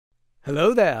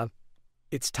Hello there.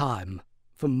 It's time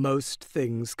for Most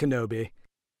Things Kenobi.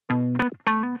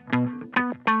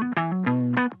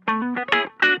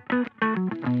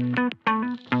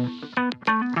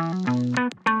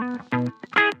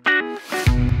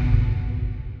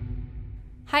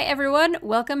 Hi everyone,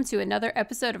 welcome to another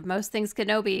episode of Most Things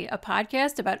Kenobi, a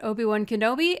podcast about Obi-Wan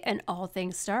Kenobi and all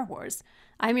things Star Wars.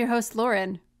 I'm your host,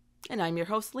 LeeAnn. And I'm your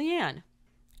host, LeeAnn.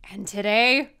 And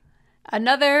today,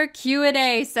 another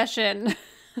Q&A session.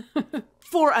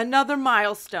 For another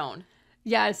milestone.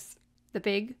 Yes, the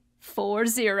big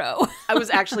 40. I was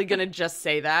actually going to just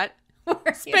say that.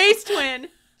 Space twin.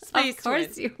 Space Of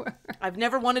course twin. you were. I've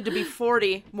never wanted to be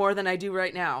 40 more than I do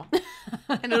right now.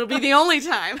 And it'll be the only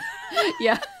time.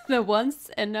 Yeah, the once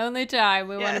and only time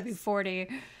we want to be Yes. 40.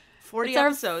 40 It's our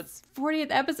episodes. 40th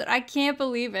episode. I can't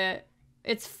believe it.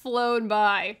 It's flown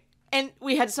by. And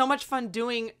we had so much fun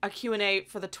doing a Q&A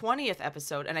for the 20th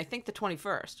episode, and I think the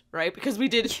 21st, right? Because we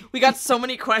got so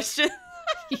many questions,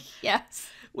 Yes.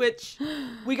 which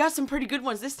we got some pretty good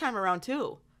ones this time around,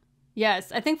 too.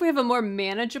 Yes, I think we have a more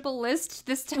manageable list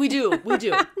this time. We do. But,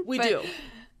 do.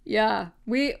 Yeah,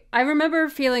 I remember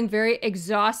feeling very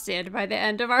exhausted by the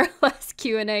end of our last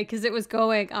Q&A because it was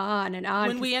going on and on.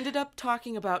 When we ended up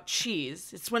talking about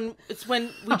cheese, it's when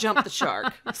we jumped the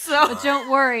shark. So But don't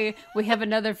worry, we have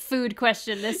another food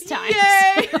question this time.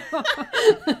 Yay! So-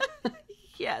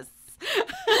 Yes.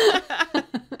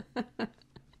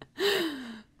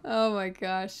 Oh my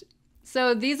gosh.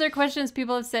 So these are questions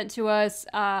people have sent to us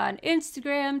on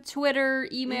Instagram, Twitter,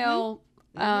 email.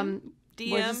 DMs.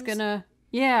 We're just gonna,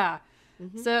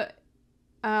 So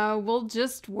we'll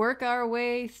just work our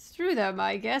way through them,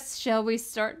 I guess. Shall we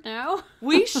start now?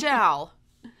 We shall.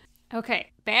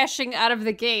 Okay, bashing out of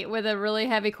the gate with a really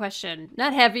heavy question.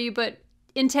 Not heavy, but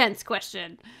intense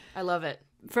question. I love it.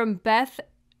 From Beth,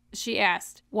 she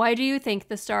asked, why do you think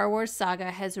the Star Wars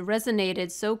saga has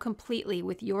resonated so completely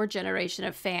with your generation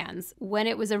of fans when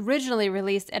it was originally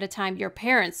released at a time your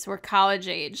parents were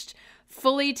college-aged,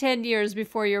 fully 10 years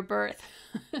before your birth?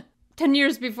 10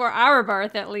 years before our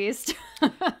birth, at least.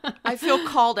 I feel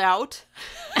called out.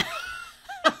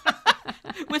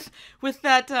 with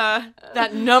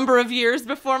that number of years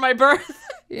before my birth.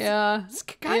 Yeah. It's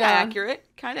kind of accurate.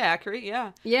 Kind of accurate,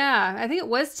 yeah. Yeah, I think it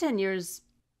was 10 years.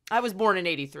 I was born in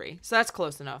 83, so that's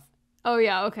close enough. Oh,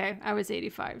 yeah, okay. I was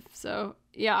 85, so,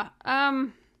 yeah.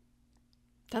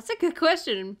 That's a good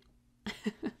question.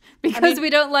 Because we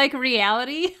don't like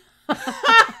reality.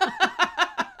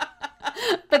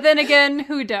 But then again,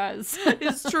 who does?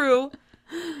 It's true.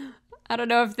 I don't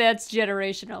know if that's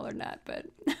generational or not, but...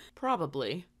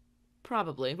 Probably.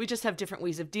 We just have different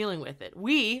ways of dealing with it.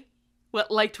 We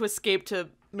like to escape to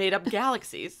made-up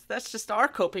galaxies. That's just our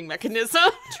coping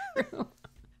mechanism. True.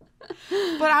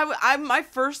 But I my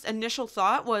first initial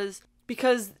thought was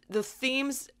because the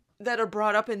themes that are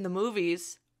brought up in the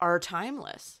movies are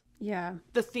timeless. Yeah.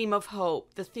 The theme of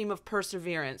hope, the theme of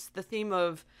perseverance, the theme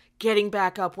of getting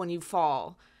back up when you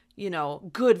fall,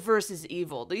 good versus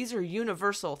evil. These are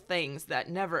universal things that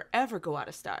never, ever go out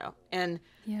of style. And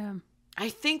Yeah. I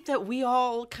think that we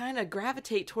all kind of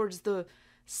gravitate towards the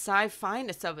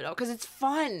sci-fi-ness of it all because it's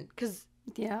fun, because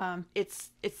Yeah.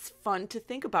 it's fun to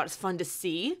think about. It's fun to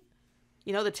see.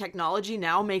 The technology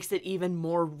now makes it even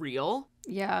more real.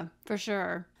 Yeah, for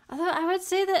sure. Although I would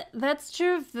say that that's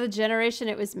true of the generation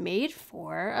it was made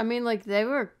for. I mean, like, they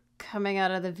were coming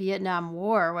out of the Vietnam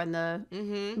War when the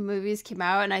movies came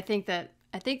out, and I think that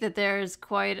there's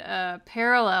quite a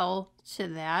parallel to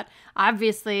that.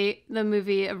 Obviously, the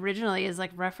movie originally is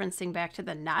like referencing back to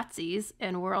the Nazis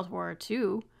in World War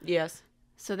II. Yes.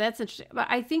 So that's interesting. But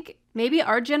I think maybe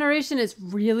our generation is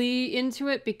really into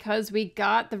it because we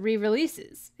got the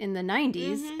re-releases in the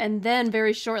 90s. And then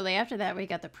very shortly after that, we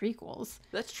got the prequels.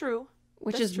 That's true.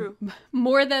 Which That's is true.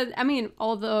 more than, I mean,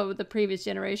 although the previous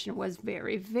generation was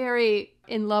very, very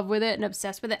in love with it and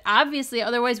obsessed with it. Obviously,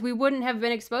 otherwise we wouldn't have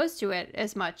been exposed to it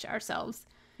as much ourselves.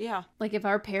 Yeah. Like if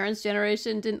our parents'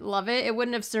 generation didn't love it, it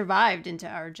wouldn't have survived into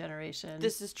our generation.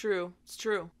 This is true. It's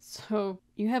true. So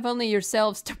you have only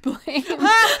yourselves to blame.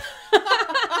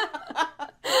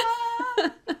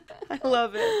 I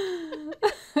love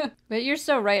it. But you're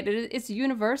so right. It's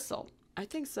universal. I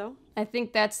think so. I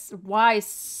think that's why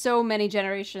so many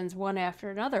generations, one after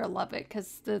another, love it,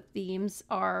 because the themes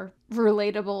are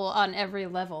relatable on every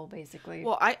level, basically.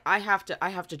 Well, I have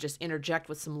to just interject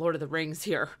with some Lord of the Rings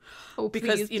here. Oh,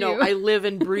 because, please do. I live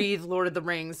and breathe Lord of the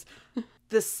Rings.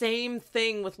 The same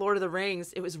thing with Lord of the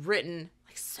Rings. It was written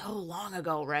like so long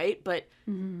ago, right? But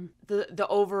the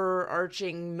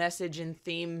overarching message and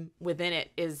theme within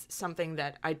it is something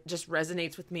that just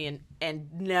resonates with me and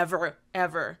never,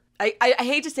 ever I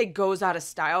hate to say goes out of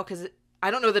style because I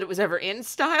don't know that it was ever in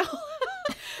style,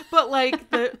 but like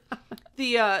the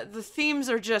themes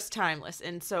are just timeless,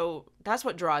 and so that's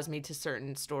what draws me to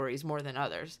certain stories more than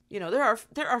others. You know,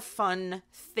 there are fun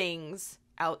things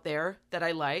out there that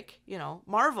I like. You know,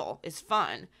 Marvel is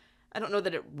fun. I don't know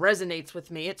that it resonates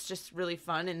with me. It's just really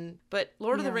fun. But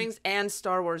Lord of the Rings and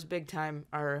Star Wars big time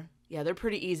are, they're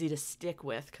pretty easy to stick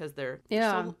with because they're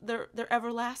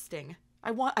everlasting.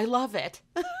 I love it.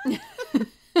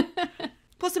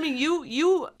 Plus, I mean,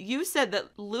 you said that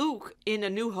Luke in A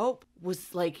New Hope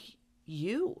was like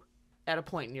you at a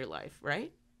point in your life,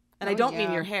 right? And I don't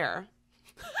mean your hair.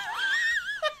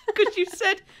 Because you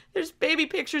said there's baby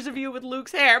pictures of you with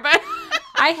Luke's hair, but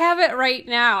I have it right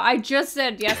now. I just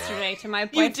said yesterday to my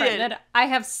boyfriend that I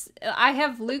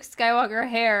have Luke Skywalker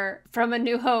hair from A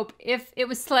New Hope. If it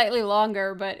was slightly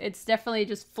longer, but it's definitely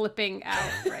just flipping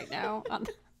out right now.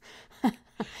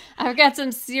 I've got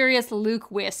some serious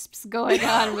Luke wisps going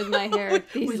on with my hair.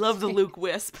 We love the Luke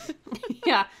wisp.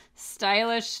 Yeah.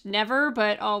 Stylish, never,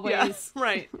 but always. Yeah,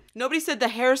 right. Nobody said the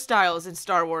hairstyles in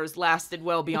Star Wars lasted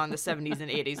well beyond the 70s and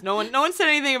 80s. No one said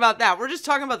anything about that. We're just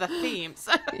talking about the themes.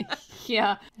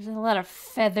 Yeah. There's a lot of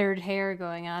feathered hair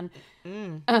going on.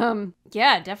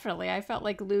 Yeah, definitely. I felt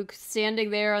like Luke standing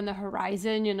there on the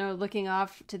horizon, you know, looking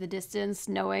off to the distance,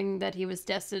 knowing that he was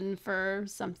destined for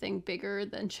something bigger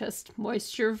than just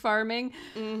moisture farming.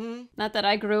 Mm-hmm. Not that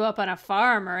I grew up on a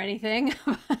farm or anything,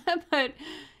 but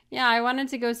yeah, I wanted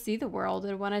to go see the world.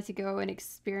 I wanted to go and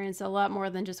experience a lot more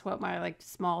than just what my like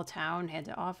small town had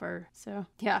to offer. So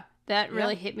yeah, that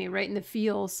really hit me right in the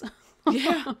feels.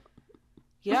 Yeah.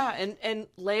 Yeah, and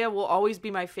Leia will always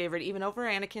be my favorite, even over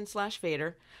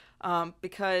Anakin/Vader,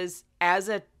 because as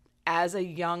a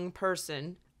young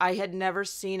person, I had never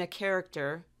seen a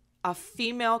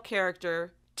female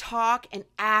character, talk and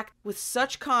act with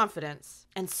such confidence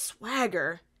and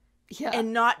swagger,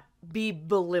 and not be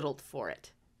belittled for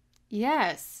it.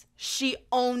 Yes. She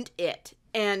owned it,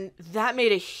 and that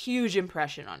made a huge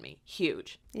impression on me.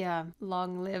 Huge. Yeah,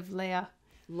 long live Leia.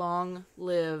 Long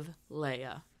live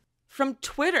Leia. From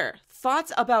Twitter,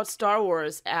 Thoughts About Star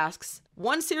Wars asks,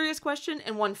 one serious question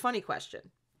and one funny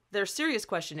question. Their serious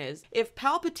question is, if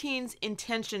Palpatine's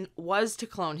intention was to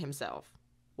clone himself,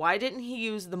 why didn't he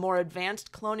use the more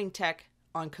advanced cloning tech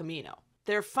on Kamino?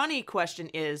 Their funny question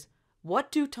is,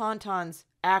 what do Tauntauns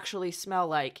actually smell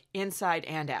like inside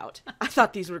and out? I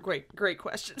thought these were great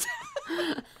questions.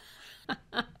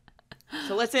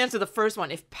 So let's answer the first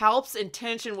one. If Palp's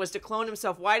intention was to clone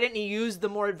himself, why didn't he use the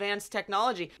more advanced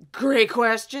technology? Great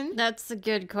question. That's a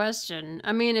good question.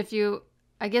 I mean, if you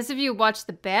watch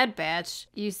The Bad Batch,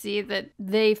 you see that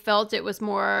they felt it was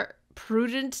more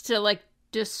prudent to like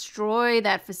destroy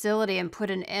that facility and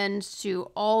put an end to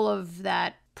all of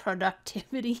that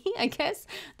productivity, I guess,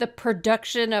 the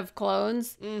production of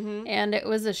clones. Mm-hmm. And it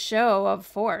was a show of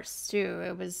force too.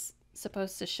 It was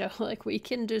supposed to show like we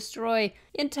can destroy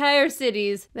entire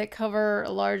cities that cover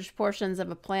large portions of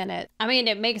a planet. I mean,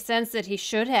 it makes sense that he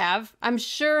should have. I'm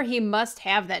sure he must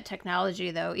have that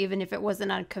technology though, even if it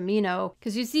wasn't on Kamino,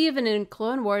 because you see even in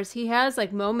Clone Wars he has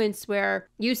like moments where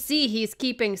you see he's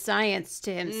keeping science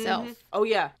to himself. Mm-hmm. Oh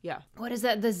yeah. What is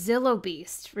that? The Zillo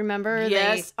Beast, remember?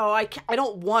 Yes. I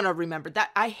don't want to remember that.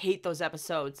 I hate those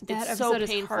episodes. That it's episode so is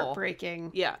painful.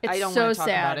 Heartbreaking. Yeah, it's I don't so want to talk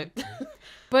sad. about it.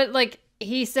 But like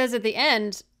he says at the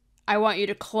end, I want you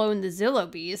to clone the Zillo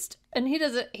Beast. And he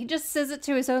does it. He just says it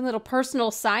to his own little personal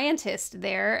scientist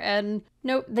there. And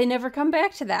no, they never come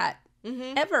back to that.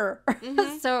 Mm-hmm. Ever.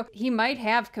 Mm-hmm. So he might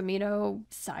have Kamino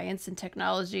science and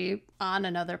technology on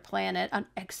another planet, on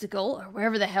Exegol or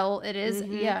wherever the hell it is.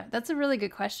 Mm-hmm. Yeah, that's a really good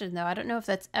question, though. I don't know if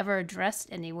that's ever addressed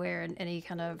anywhere in any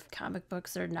kind of comic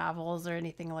books or novels or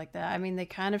anything like that. I mean, they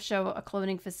kind of show a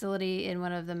cloning facility in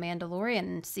one of the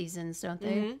Mandalorian seasons, don't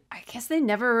they? Mm-hmm. I guess they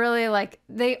never really,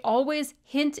 they always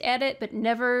hint at it, but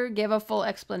never give a full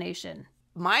explanation.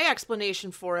 My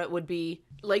explanation for it would be,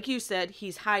 like you said,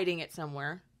 he's hiding it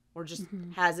somewhere. Or just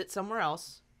has it somewhere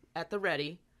else at the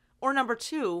ready. Or number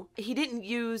two, he didn't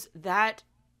use that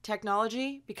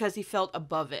technology because he felt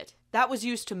above it. That was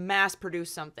used to mass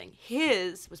produce something.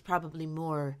 His was probably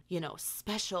more,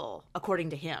 special, according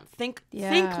to him. Think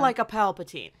like a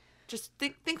Palpatine. Just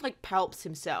think like Palps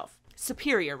himself.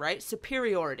 Superior, right?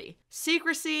 Superiority.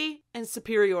 Secrecy and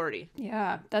superiority.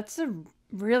 Yeah, that's a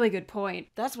really good point.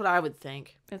 That's what I would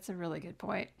think. That's a really good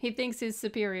point. He thinks he's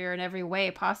superior in every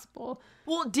way possible.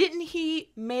 Well, didn't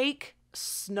he make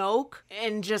Snoke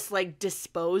and just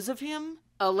dispose of him?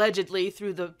 allegedly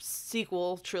through the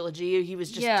sequel trilogy, he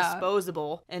was just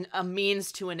disposable and a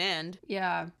means to an end.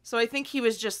 Yeah. So I think he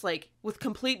was just like, with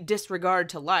complete disregard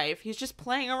to life, he's just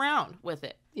playing around with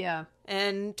it. Yeah.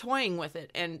 And toying with it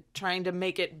and trying to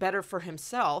make it better for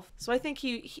himself. So I think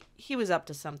he was up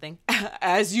to something,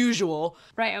 as usual.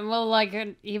 Right, and well, like,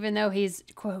 even though he's,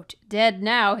 quote, dead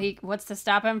now, what's to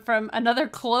stop him from another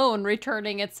clone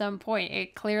returning at some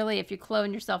point? Clearly, if you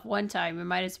clone yourself one time, you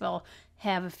might as well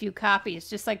have a few copies,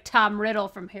 just like Tom Riddle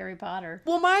from Harry Potter.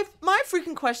 Well, my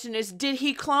freaking question is, did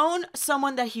he clone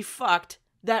someone that he fucked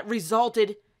that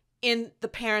resulted in the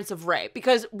parents of Rey?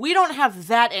 Because we don't have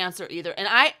that answer either, and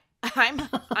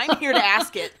I'm here to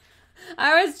ask it.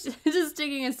 I was just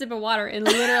taking a sip of water and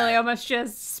literally almost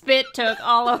just spit took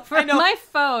all over my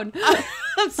phone.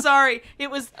 I'm sorry. It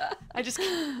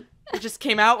just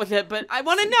came out with it, but I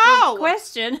want to know. Good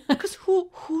question. Because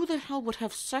who the hell would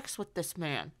have sex with this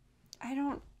man? I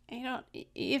don't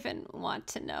even want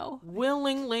to know.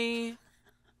 Willingly.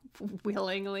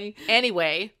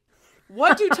 Anyway.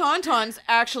 What do tauntauns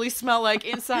actually smell like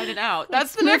inside and out?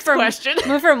 That's the next question.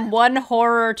 Move from one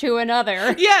horror to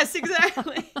another. Yes,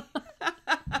 exactly.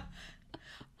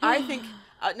 I think,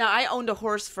 now I owned a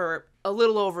horse for a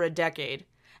little over a decade,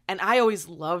 and I always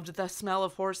loved the smell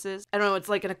of horses. I don't know, it's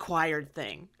like an acquired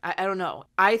thing. I don't know.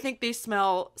 I think they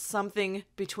smell something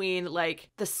between like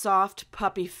the soft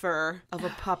puppy fur of a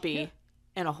puppy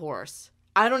and a horse.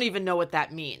 I don't even know what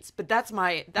that means, but that's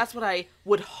what I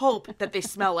would hope that they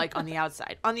smell like on the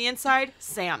outside. On the inside,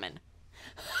 salmon.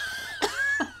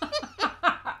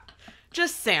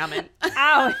 Just salmon.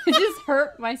 Ow, I just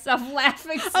hurt myself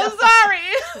laughing so I'm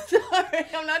sorry.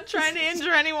 I'm not trying to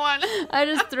injure anyone. I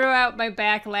just threw out my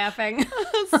back laughing.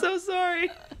 I'm so sorry.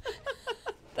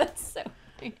 That's so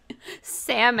funny.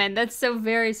 Salmon, that's so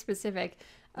very specific.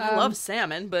 I love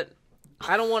salmon, but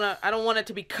I don't want it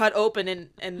to be cut open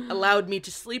and allowed me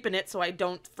to sleep in it so I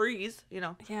don't freeze, you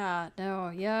know. Yeah, no,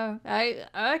 yeah.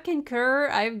 I concur.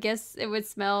 I guess it would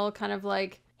smell kind of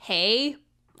like hay.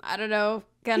 I don't know,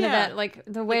 kind of that, like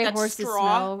the way like horses straw.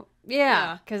 smell.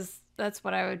 Yeah, because that's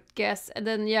what I would guess. And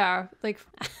then, yeah, like...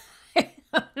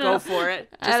 Go for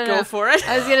it. Just go for it.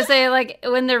 I was going to say, like,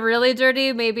 when they're really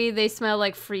dirty, maybe they smell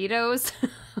like Fritos.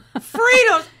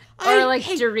 Fritos! Or like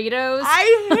Doritos.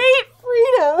 I hate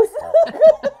Fritos.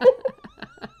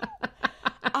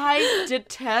 I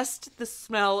detest the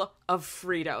smell of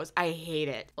Fritos. I hate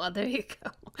it. Well, there you go.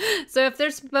 So if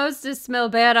they're supposed to smell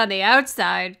bad on the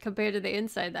outside compared to the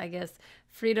inside, I guess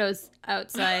Fritos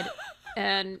outside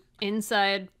and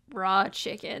inside raw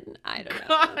chicken. I don't know.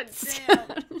 God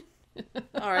damn.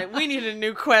 All right, we need a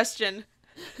new question.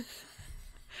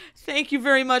 Thank you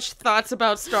very much, Thoughts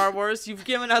About Star Wars. You've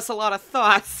given us a lot of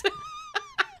thoughts.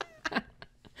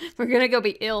 We're going to go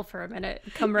be ill for a minute.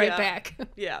 Come right back.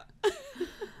 Yeah.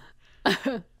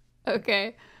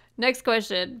 Okay. Next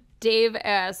question. Dave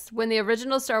asks, when the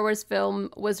original Star Wars film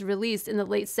was released in the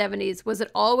late 70s, was it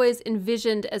always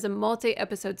envisioned as a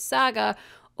multi-episode saga,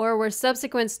 or were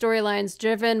subsequent storylines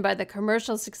driven by the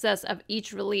commercial success of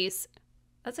each release?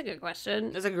 That's a good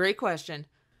question. That's a great question.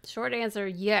 Short answer,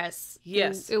 yes.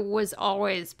 Yes. It was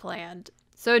always planned.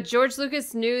 So George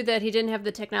Lucas knew that he didn't have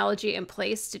the technology in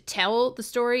place to tell the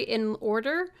story in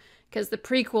order, because the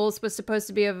prequels was supposed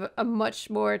to be of a much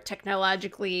more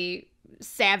technologically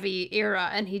savvy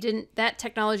era, and that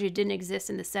technology didn't exist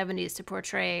in the 70s to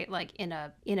portray like in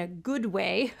a good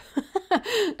way.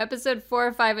 Episode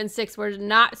 4, 5, and 6 were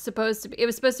not supposed to be, it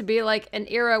was supposed to be like an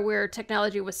era where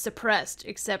technology was suppressed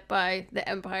except by the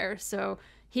Empire. So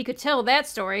he could tell that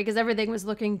story because everything was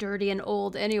looking dirty and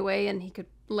old anyway, and he could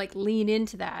like lean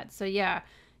into that. So yeah,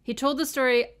 he told the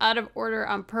story out of order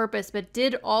on purpose, but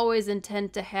did always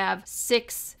intend to have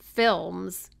 6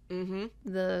 films. Mm-hmm.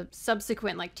 The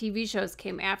subsequent like TV shows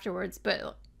came afterwards,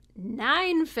 but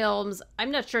 9 films,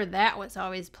 I'm not sure that was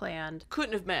always planned.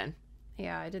 Couldn't have been.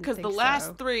 Yeah, I didn't think so. Because the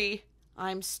last 3,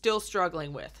 I'm still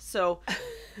struggling with. So...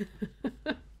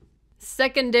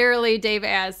 Secondarily, Dave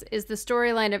asks, is the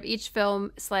storyline of each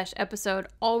film/episode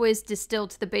always distilled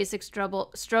to the basic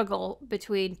struggle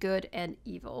between good and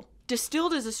evil?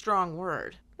 Distilled is a strong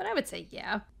word. But I would say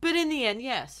yeah. But in the end,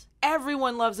 yes.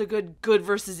 Everyone loves a good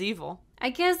versus evil. I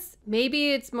guess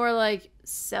maybe it's more like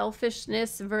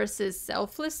selfishness versus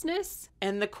selflessness.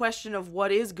 And the question of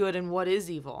what is good and what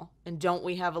is evil. And don't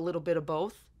we have a little bit of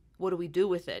both? What do we do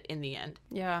with it in the end?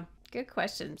 Yeah, good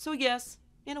question. So yes,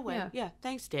 in a way. Yeah,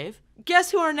 thanks, Dave.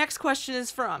 Guess who our next question is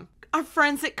from? Our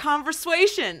friends at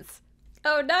Conversations.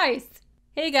 Oh, nice.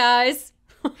 Hey, guys.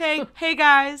 Hey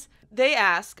guys. they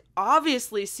ask,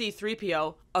 obviously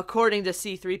C-3PO, according to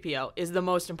C-3PO, is the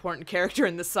most important character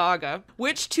in the saga.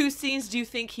 Which 2 scenes do you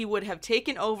think he would have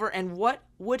taken over, and what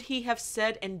would he have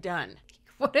said and done?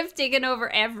 Would have taken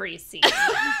over every scene.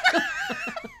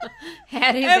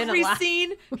 Had he been Every alive.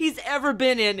 scene he's ever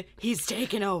been in, he's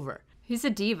taken over. He's a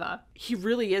diva. He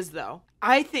really is, though.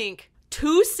 I think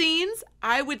 2 scenes,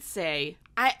 I would say,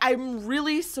 I'm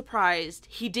really surprised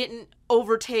he didn't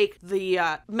overtake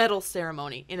the medal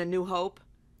ceremony in A New Hope.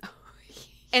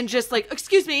 And just like,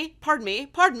 excuse me, pardon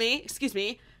me, excuse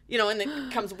me. You know, and then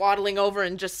comes waddling over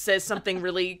and just says something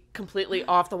really completely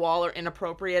off the wall or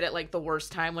inappropriate at like the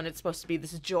worst time when it's supposed to be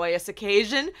this joyous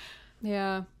occasion.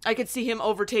 Yeah. I could see him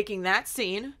overtaking that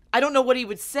scene. I don't know what he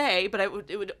would say, but it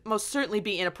would most certainly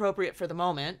be inappropriate for the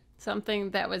moment. Something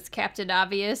that was Captain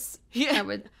Obvious. Yeah. That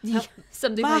would,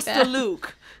 something Master like that.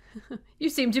 Luke. You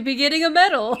seem to be getting a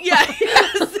medal. Yeah,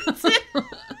 yes, that's it.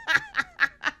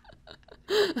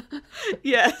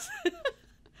 Yes.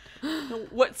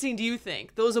 What scene do you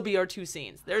think? Those will be our 2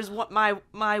 scenes. There's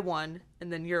my one,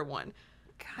 and then your one.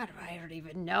 God, I don't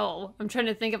even know. I'm trying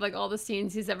to think of like all the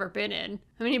scenes he's ever been in.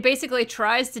 I mean, he basically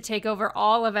tries to take over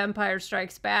all of Empire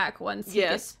Strikes Back once he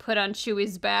gets put on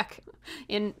Chewie's back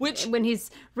when he's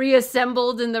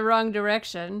reassembled in the wrong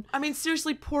direction. I mean,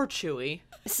 seriously, poor Chewie.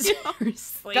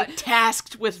 Seriously. Got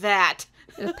tasked with that.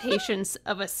 The patience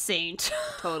of a saint.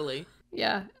 Totally.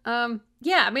 Yeah.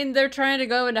 Yeah, I mean, they're trying to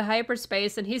go into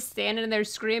hyperspace, and he's standing there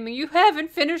screaming, "You haven't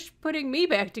finished putting me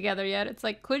back together yet." It's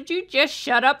like, could you just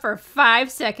shut up for 5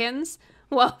 seconds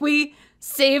while we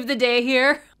save the day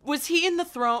here? Was he in the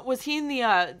throne? Was he in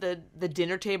the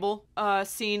dinner table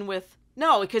scene with?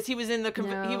 No, because he was in the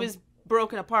No. he was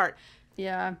broken apart.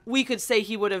 Yeah. We could say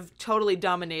he would have totally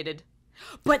dominated,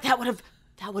 but that would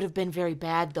have been very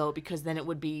bad though, because then it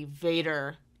would be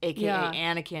Vader, aka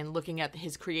Anakin, looking at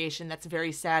his creation. That's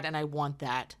very sad, and I want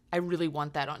that. I really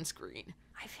want that on screen.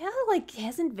 I feel like,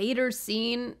 hasn't Vader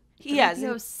seen He has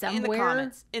 3PO in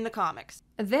somewhere? In the comics.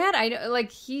 That I know,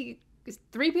 like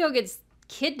 3PO gets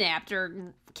kidnapped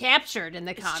or captured in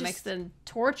the comics and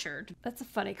tortured. That's a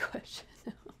funny question.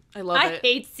 I love I it.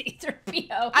 hate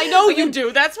C-3PO. I know you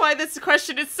do. That's why this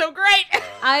question is so great.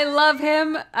 I love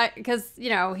him because, you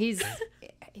know, he's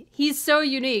so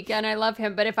unique and I love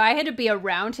him. But if I had to be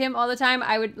around him all the time,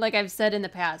 I would, like I've said in the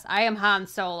past, I am Han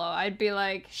Solo. I'd be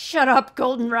like, shut up,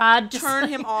 Goldenrod. Just Turn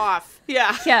him off.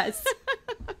 Yeah. Yes.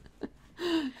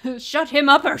 Shut him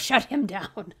up or shut him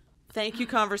down. Thank you,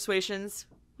 Conversations.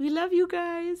 We love you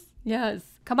guys. Yes.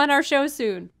 Come on our show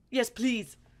soon. Yes,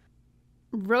 please.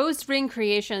 Rose Ring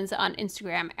Creations on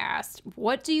Instagram asked,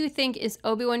 what do you think is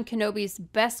Obi-Wan Kenobi's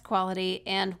best quality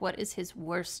and what is his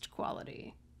worst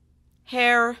quality?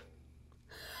 Hair.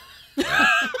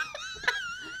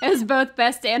 As both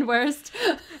best and worst?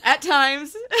 At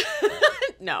times.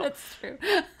 No. That's true.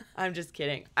 I'm just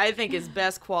kidding. I think his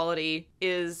best quality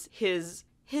is his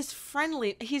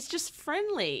friendly. He's just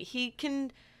friendly. He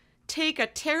can take a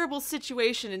terrible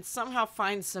situation and somehow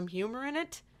find some humor in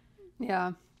it.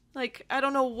 Yeah. Like, I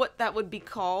don't know what that would be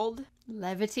called.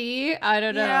 Levity? I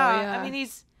don't know. Yeah. I mean,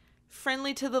 he's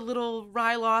friendly to the little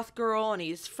Ryloth girl, and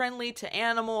he's friendly to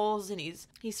animals, and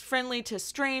he's friendly to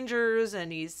strangers,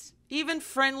 and he's even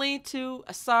friendly to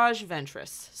Asajj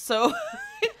Ventress. So,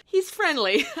 he's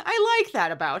friendly. I like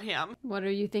that about him. What do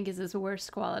you think is his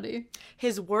worst quality?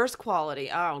 His worst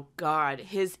quality, oh God,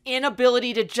 his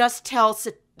inability to just tell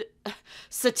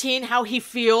Satine how he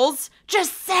feels.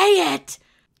 Just say it!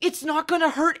 It's not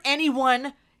gonna hurt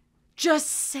anyone. Just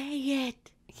say it.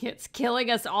 It's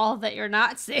killing us all that you're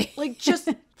not saying. Like, just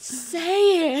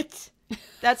say it.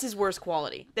 That's his worst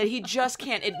quality. That he just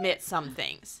can't admit some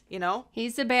things, you know?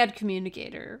 He's a bad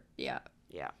communicator. Yeah.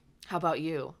 Yeah. How about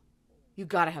you? You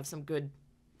gotta have some good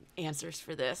answers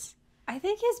for this. I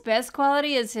think his best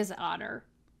quality is his honor.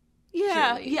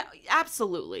 Yeah, Surely. yeah,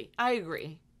 absolutely. I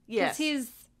agree. Yes. Because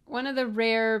he's one of the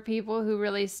rare people who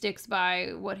really sticks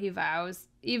by what he vows.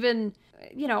 Even,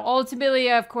 you know,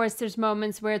 ultimately, of course, there's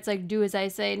moments where it's like, do as I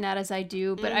say, not as I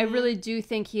do. But I really do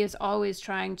think he is always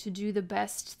trying to do the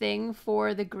best thing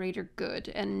for the greater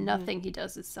good. And nothing he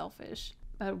does is selfish.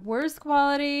 But worst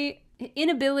quality,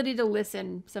 inability to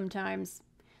listen sometimes.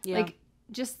 Yeah. Like,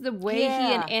 just the way he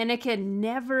and Anakin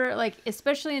never, like,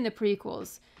 especially in the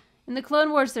prequels. In the Clone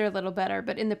Wars, they're a little better,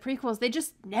 but in the prequels, they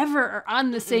just never are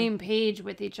on the same page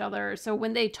with each other. So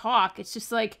when they talk, it's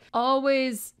just like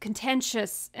always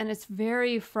contentious, and it's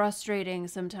very frustrating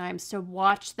sometimes to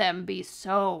watch them be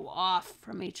so off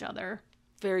from each other.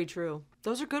 Very true.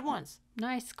 Those are good ones.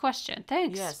 Nice question.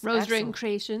 Thanks, Yes, Rose Ring excellent.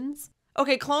 Creations.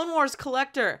 Okay, Clone Wars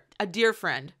Collector, a dear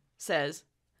friend, says,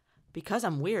 because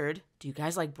I'm weird, do you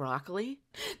guys like broccoli?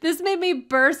 This made me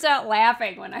burst out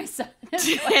laughing when I saw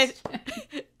this question.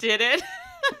 Did it?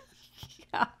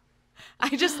 Yeah.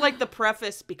 I just like the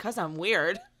preface, because I'm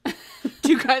weird.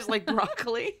 Do you guys like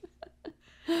broccoli?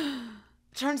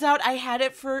 Turns out I had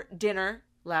it for dinner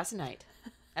last night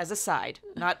as a side.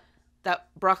 Not that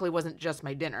broccoli wasn't just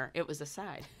my dinner. It was a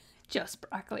side. Just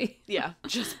broccoli. Yeah,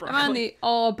 just broccoli. I'm on the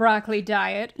all broccoli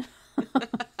diet.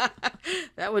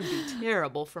 That would be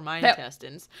terrible for my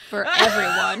intestines. For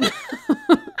everyone.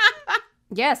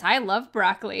 Yes, I love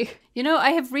broccoli. You know,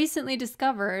 I have recently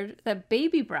discovered that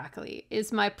baby broccoli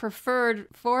is my preferred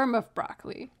form of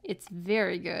broccoli. It's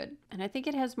very good, and I think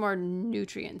it has more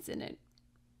nutrients in it.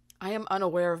 I am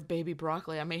unaware of baby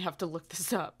broccoli. I may have to look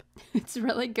this up. It's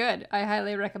really good. I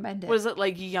highly recommend it. Was it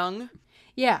like young?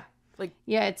 Yeah. Like,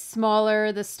 yeah, it's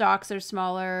smaller. The stalks are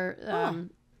smaller.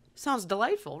 Sounds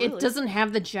delightful, really. It doesn't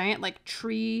have the giant, like,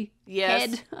 tree Yes.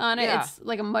 head on it. Yeah. It's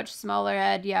like a much smaller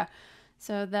head, yeah.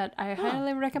 So that I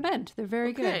highly recommend. They're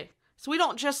very good. So we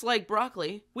don't just like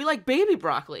broccoli. We like baby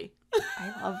broccoli.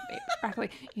 I love baby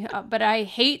broccoli. Yeah, but I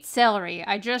hate celery.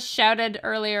 I just shouted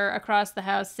earlier across the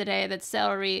house today that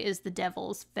celery is the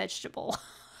devil's vegetable.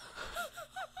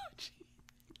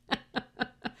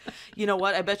 You know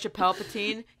what? I bet you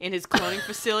Palpatine in his cloning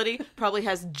facility probably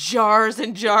has jars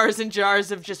and jars and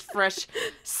jars of just fresh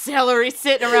celery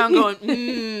sitting around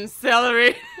going,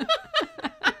 celery.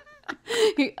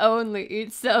 He only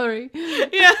eats celery.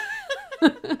 Yeah.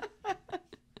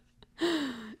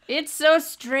 It's so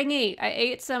stringy. I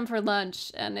ate some for lunch,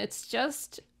 and it's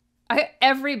just...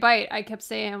 every bite, I kept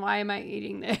saying, why am I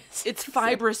eating this? It's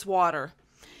fibrous water.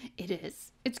 It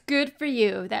is. It's good for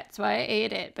you. That's why I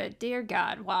ate it. But dear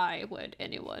God, why would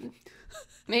anyone?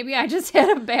 Maybe I just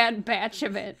had a bad batch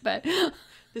of it, but...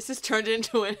 This has turned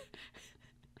into a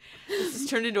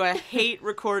hate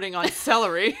recording on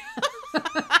celery.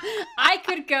 I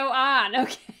could go on,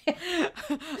 okay?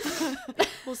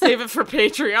 We'll save it for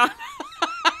Patreon.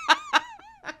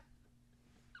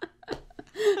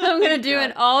 I'm going to do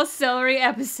an all celery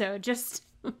episode. Just...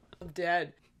 I'm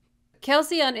dead.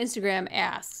 Kelsey on Instagram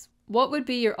asks, what would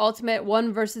be your ultimate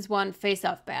 1-versus-1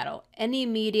 face-off battle? Any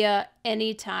media,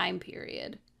 any time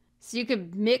period. So you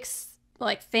could mix,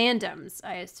 like, fandoms,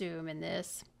 I assume, in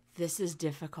this. This is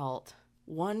difficult.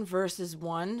 1 versus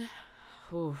 1?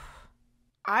 Oof.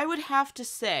 I would have to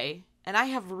say, and I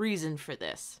have reason for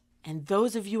this, and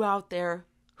those of you out there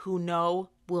who know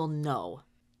will know,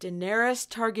 Daenerys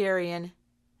Targaryen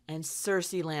and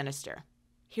Cersei Lannister.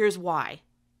 Here's why.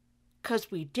 'Cause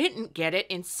we didn't get it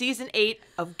in season 8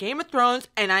 of Game of Thrones,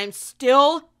 and I'm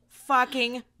still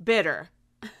fucking bitter.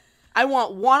 I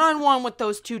want one-on-one with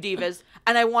those two divas,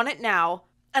 and I want it now,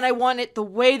 and I want it the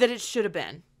way that it should have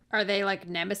been. Are they like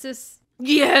nemesis?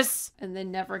 Yes! And they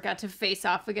never got to face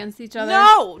off against each other?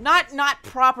 No! Not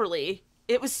properly.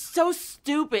 It was so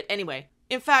stupid. Anyway,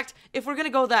 in fact, if we're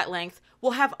gonna go that length,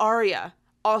 we'll have Arya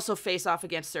also face off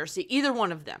against Cersei. Either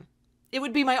one of them. It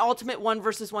would be my ultimate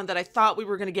 1-versus-1 that I thought we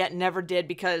were going to get and never did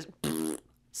because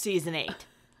season 8.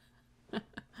 And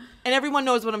everyone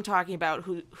knows what I'm talking about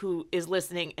who is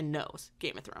listening and knows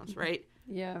Game of Thrones, right?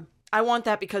 Yeah. I want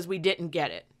that because we didn't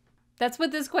get it. That's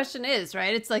what this question is,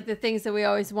 right? It's like the things that we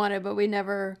always wanted, but we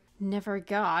never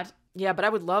got. Yeah, but I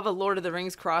would love a Lord of the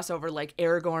Rings crossover like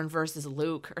Aragorn versus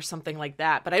Luke or something like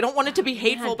that. But I don't want it to be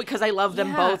hateful because I love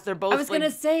them both. They're both I was going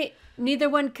to say, neither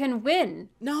one can win.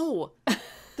 No.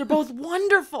 They're both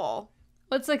wonderful.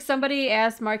 Well, it's like somebody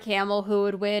asked Mark Hamill who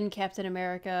would win, Captain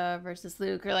America versus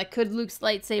Luke, or like, could Luke's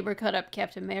lightsaber cut up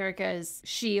Captain America's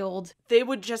shield? They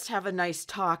would just have a nice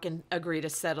talk and agree to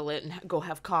settle it and go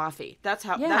have coffee. That's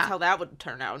how that would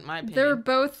turn out, in my opinion. They're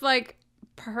both like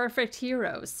perfect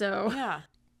heroes, so yeah.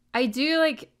 I do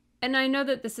like, and I know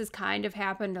that this has kind of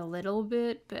happened a little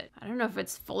bit, but I don't know if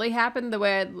it's fully happened the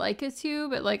way I'd like it to,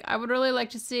 but like I would really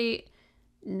like to see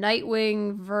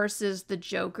Nightwing versus the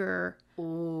Joker.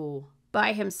 Ooh.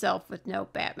 By himself with no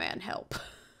Batman help.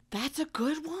 That's a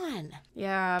good one.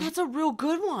 Yeah. That's a real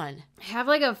good one. I have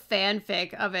like a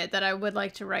fanfic of it that I would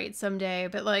like to write someday,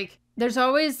 but like there's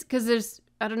always, because there's,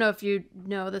 I don't know if you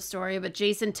know the story, but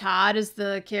Jason Todd is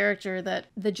the character that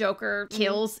the Joker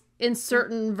kills in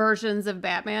certain versions of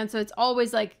Batman. So it's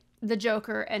always like the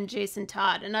Joker and Jason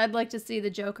Todd. And I'd like to see the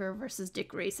Joker versus Dick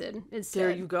Grayson instead.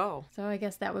 There you go. So I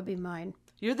guess that would be mine.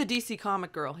 You're the DC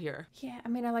comic girl here. Yeah, I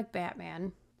mean, I like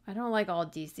Batman. I don't like all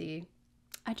DC.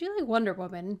 I do like Wonder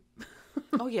Woman.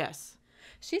 Oh, yes.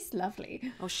 She's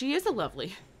lovely. Oh, she is a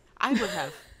lovely. I would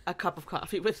have a cup of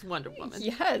coffee with Wonder Woman.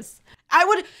 Yes. I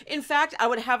would, in fact, I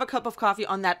would have a cup of coffee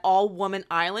on that all-woman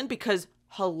island because,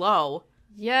 hello.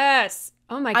 Yes.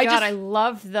 Oh my God, I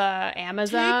love the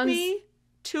Amazons. Take me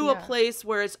to a place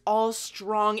where it's all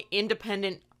strong,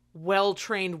 independent,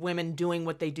 well-trained women doing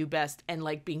what they do best and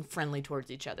like being friendly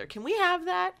towards each other. Can we have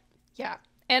that? Yeah.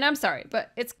 And I'm sorry,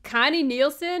 but it's Connie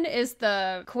Nielsen is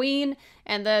the queen,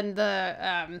 and then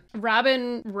the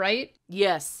Robin Wright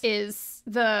is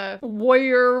the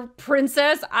warrior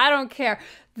princess. I don't care.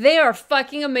 They are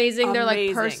fucking amazing. They're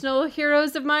like personal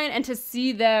heroes of mine, and to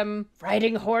see them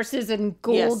riding horses in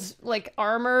gold like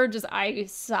armor, I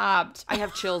sobbed. I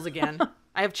have chills again.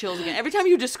 Every time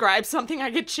you describe something, I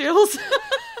get chills.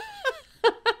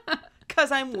 Because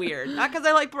I'm weird. Not because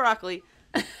I like broccoli.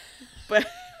 But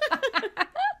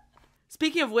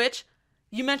speaking of which,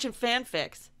 you mentioned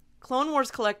fanfics. Clone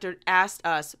Wars Collector asked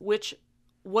us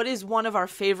what is one of our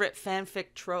favorite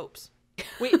fanfic tropes.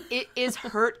 Wait, is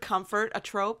hurt comfort a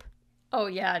trope? Oh,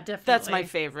 yeah, definitely. That's my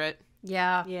favorite.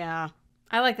 Yeah. Yeah.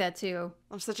 I like that, too.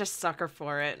 I'm such a sucker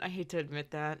for it. I hate to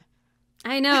admit that.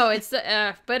 I know,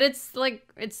 but it's like,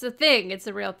 it's a thing. It's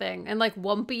a real thing. And like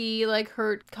wumpy, like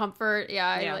hurt comfort. Yeah,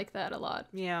 I like that a lot.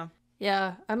 Yeah.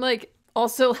 Yeah. I'm like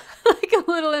also like a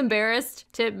little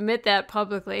embarrassed to admit that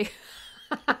publicly.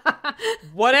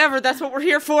 Whatever. That's what we're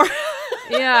here for.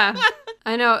 Yeah.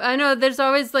 I know. There's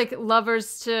always like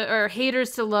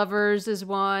haters to lovers is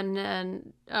one,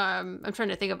 and I'm trying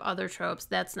to think of other tropes.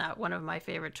 That's not one of my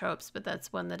favorite tropes, but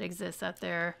that's one that exists out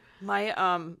there.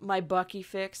 My Bucky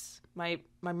fix, my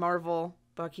Marvel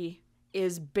Bucky,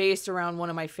 is based around one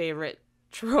of my favorite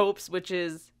tropes, which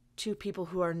is two people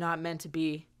who are not meant to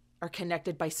be are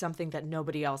connected by something that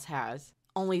nobody else has.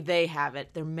 Only they have it.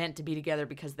 They're meant to be together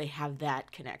because they have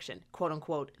that connection, quote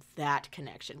unquote, that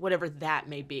connection, whatever that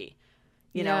may be.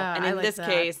 You know, and in this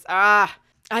case, I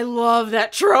love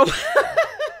that trope.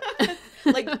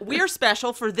 Like, we're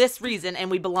special for this reason and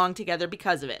we belong together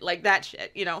because of it. Like that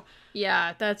shit, you know?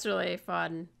 Yeah, that's really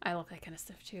fun. I love that kind of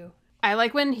stuff too. I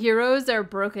like when heroes are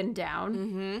broken down.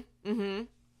 Mm-hmm. Mm-hmm.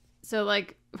 So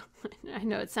like, I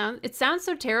know it sounds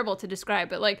so terrible to describe,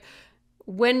 but like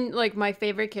when like my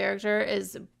favorite character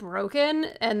is broken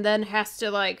and then has to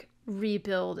like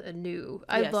rebuild anew.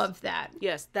 I love that.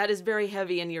 Yes, that is very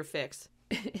heavy in your fix.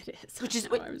 It is. Which is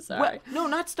I'm sorry. No,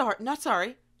 not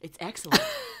sorry. It's excellent.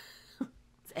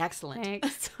 It's excellent.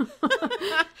 Thanks.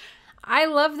 I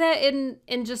love that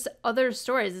in just other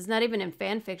stories. It's not even in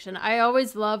fan fiction. I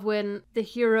always love when the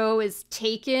hero is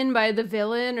taken by the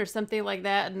villain or something like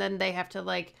that, and then they have to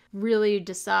like really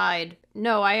decide,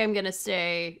 no, I am gonna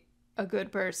stay a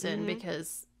good person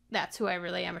because that's who I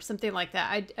really am, or something like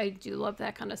that. I do love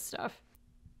that kind of stuff.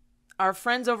 Our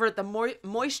friends over at the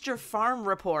Moisture Farm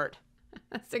Report.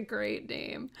 That's a great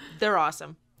name. They're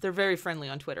awesome. They're very friendly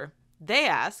on Twitter. They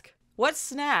ask, what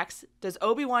snacks does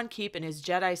Obi-Wan keep in his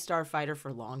Jedi Starfighter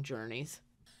for long journeys?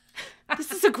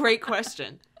 This is a great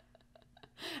question.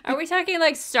 Are we talking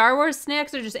like Star Wars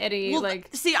snacks or just any like...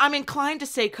 See, I'm inclined to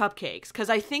say cupcakes because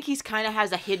I think he's kind of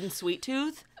has a hidden sweet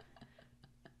tooth.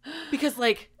 Because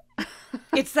like,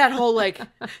 it's that whole like,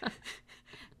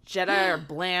 Jedi are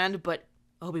bland, but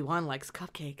Obi-Wan likes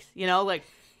cupcakes, you know? Like,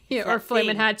 yeah, or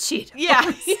Flamin' Hot Cheetos.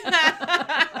 Yeah.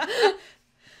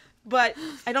 But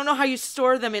I don't know how you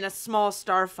store them in a small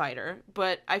starfighter,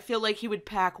 but I feel like he would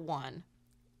pack one.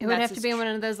 It would have to be one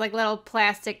of those like little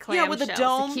plastic clam with a shells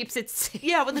dome. that keeps it safe.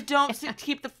 Yeah, with a dome to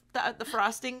keep the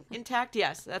frosting intact.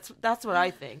 Yes, that's what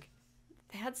I think.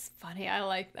 That's funny. I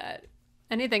like that.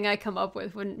 Anything I come up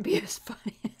with wouldn't be as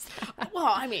funny as that.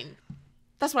 Well, I mean,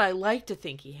 that's what I like to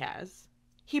think he has.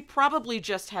 He probably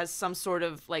just has some sort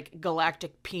of like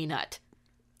galactic peanut.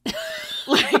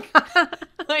 like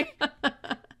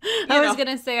I was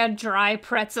gonna say on dry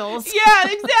pretzels. Yeah,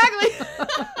 exactly.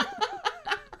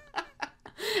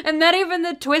 And not even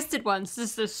the twisted ones,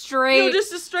 just the straight. No,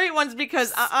 just the straight ones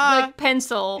because like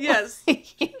pencil. Yes,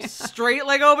 yeah. Straight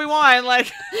like Obi-Wan,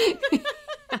 like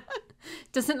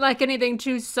doesn't like anything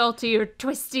too salty or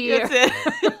twisty. That's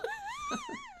it.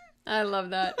 I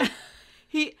love that.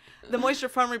 The Moisture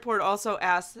Farm Report also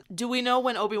asks, do we know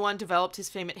when Obi-Wan developed his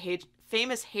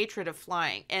famous hatred of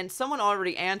flying? And someone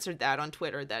already answered that on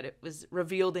Twitter, that it was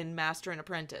revealed in Master and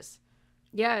Apprentice.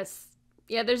 Yes.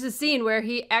 Yeah, there's a scene where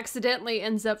he accidentally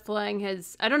ends up flying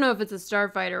his, I don't know if it's a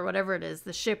starfighter or whatever it is,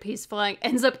 the ship he's flying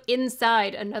ends up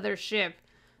inside another ship,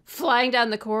 flying down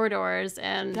the corridors,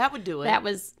 and that would do it. That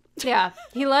was, yeah,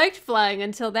 he liked flying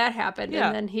until that happened, yeah.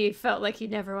 And then he felt like he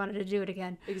never wanted to do it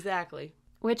again. Exactly.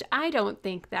 Which I don't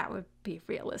think that would be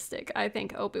realistic. I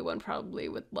think Obi-Wan probably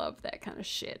would love that kind of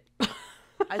shit.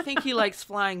 I think he likes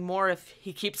flying more if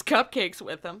he keeps cupcakes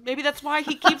with him. Maybe that's why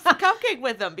he keeps the cupcake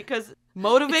with him, because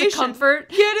motivation. It's a comfort.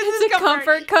 Yeah, it is a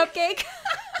comfort cupcake.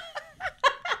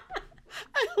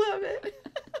 I love it.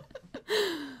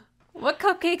 What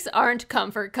cupcakes aren't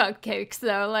comfort cupcakes,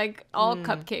 though? Like, all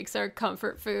cupcakes are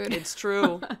comfort food. It's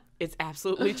true. It's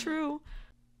absolutely true.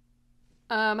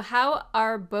 How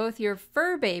are both your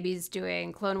fur babies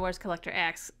doing? Clone Wars Collector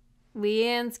asks.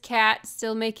 LeeAnn's cat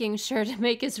still making sure to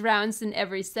make his rounds in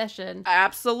every session.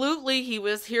 Absolutely. He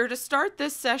was here to start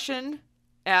this session.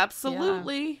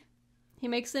 Absolutely. Yeah. He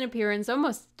makes an appearance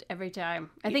almost every time.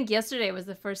 I think yesterday was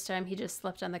the first time he just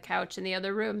slept on the couch in the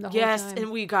other room the whole time. Yes, and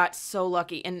we got so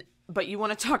lucky. But you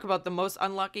want to talk about the most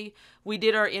unlucky? We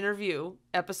did our interview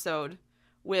episode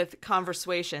with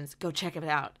Conversations. Go check it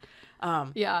out.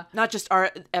 Yeah. Not just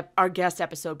our guest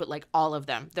episode, but like all of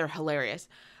them. They're hilarious.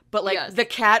 But like the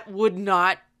cat would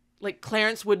not, like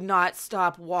Clarence would not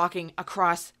stop walking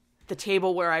across the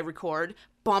table where I record,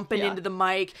 bumping into the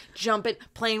mic, jumping,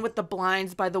 playing with the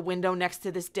blinds by the window next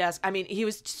to this desk. I mean, he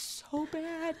was so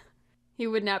bad. He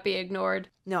would not be ignored.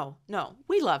 No.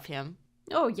 We love him.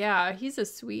 Oh, yeah. He's a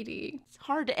sweetie. It's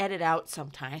hard to edit out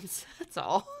sometimes. That's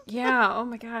all. Yeah. Oh,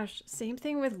 my gosh. Same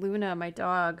thing with Luna, my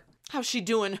dog. How's she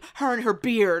doing? Her and her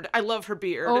beard. I love her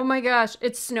beard. Oh, my gosh.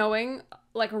 It's snowing.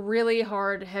 Like really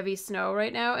hard, heavy snow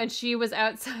right now, and she was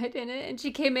outside in it, and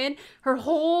she came in, her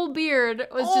whole beard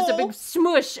was just a big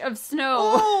smush of snow.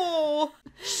 Oh,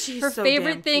 she's her so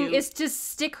favorite damn thing cute. is to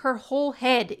stick her whole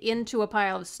head into a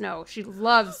pile of snow. She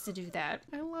loves to do that.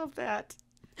 I love that.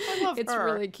 I love It's her.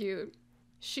 really cute.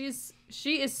 She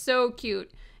is so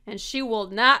cute, and she will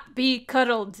not be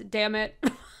cuddled. Damn it.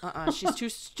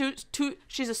 She's too.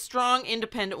 She's a strong,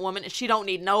 independent woman, and she don't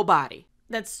need nobody.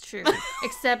 That's true.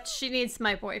 Except she needs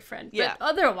my boyfriend. Yeah. But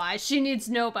otherwise, she needs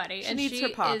nobody. She needs her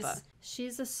papa.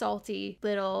 She's a salty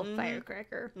little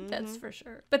firecracker. That's for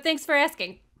sure. But thanks for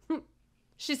asking.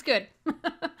 She's good.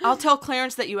 I'll tell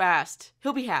Clarence that you asked.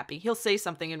 He'll be happy. He'll say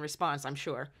something in response, I'm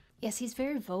sure. Yes, he's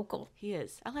very vocal. He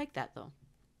is. I like that, though.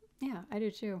 Yeah, I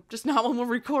do too. Just not when we're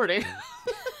recording.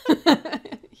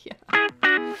 Yeah.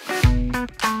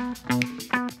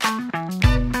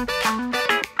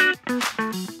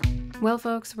 Well,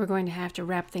 folks, we're going to have to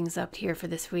wrap things up here for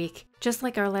this week. Just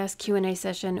like our last Q&A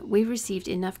session, we received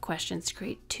enough questions to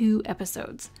create 2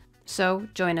 episodes. So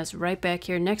join us right back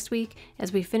here next week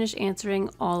as we finish answering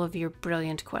all of your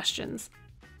brilliant questions.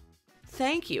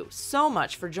 Thank you so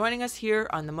much for joining us here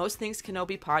on the Most Things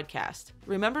Kenobi podcast.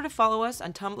 Remember to follow us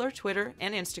on Tumblr, Twitter,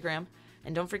 and Instagram,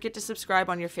 and don't forget to subscribe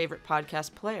on your favorite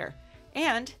podcast player.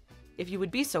 And, if you would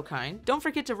be so kind, don't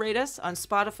forget to rate us on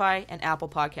Spotify and Apple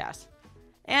Podcasts.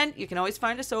 And you can always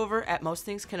find us over at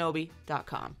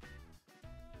mostthingskenobi.com.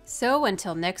 So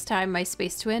until next time, my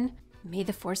space twin, may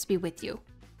the force be with you.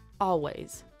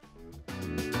 Always.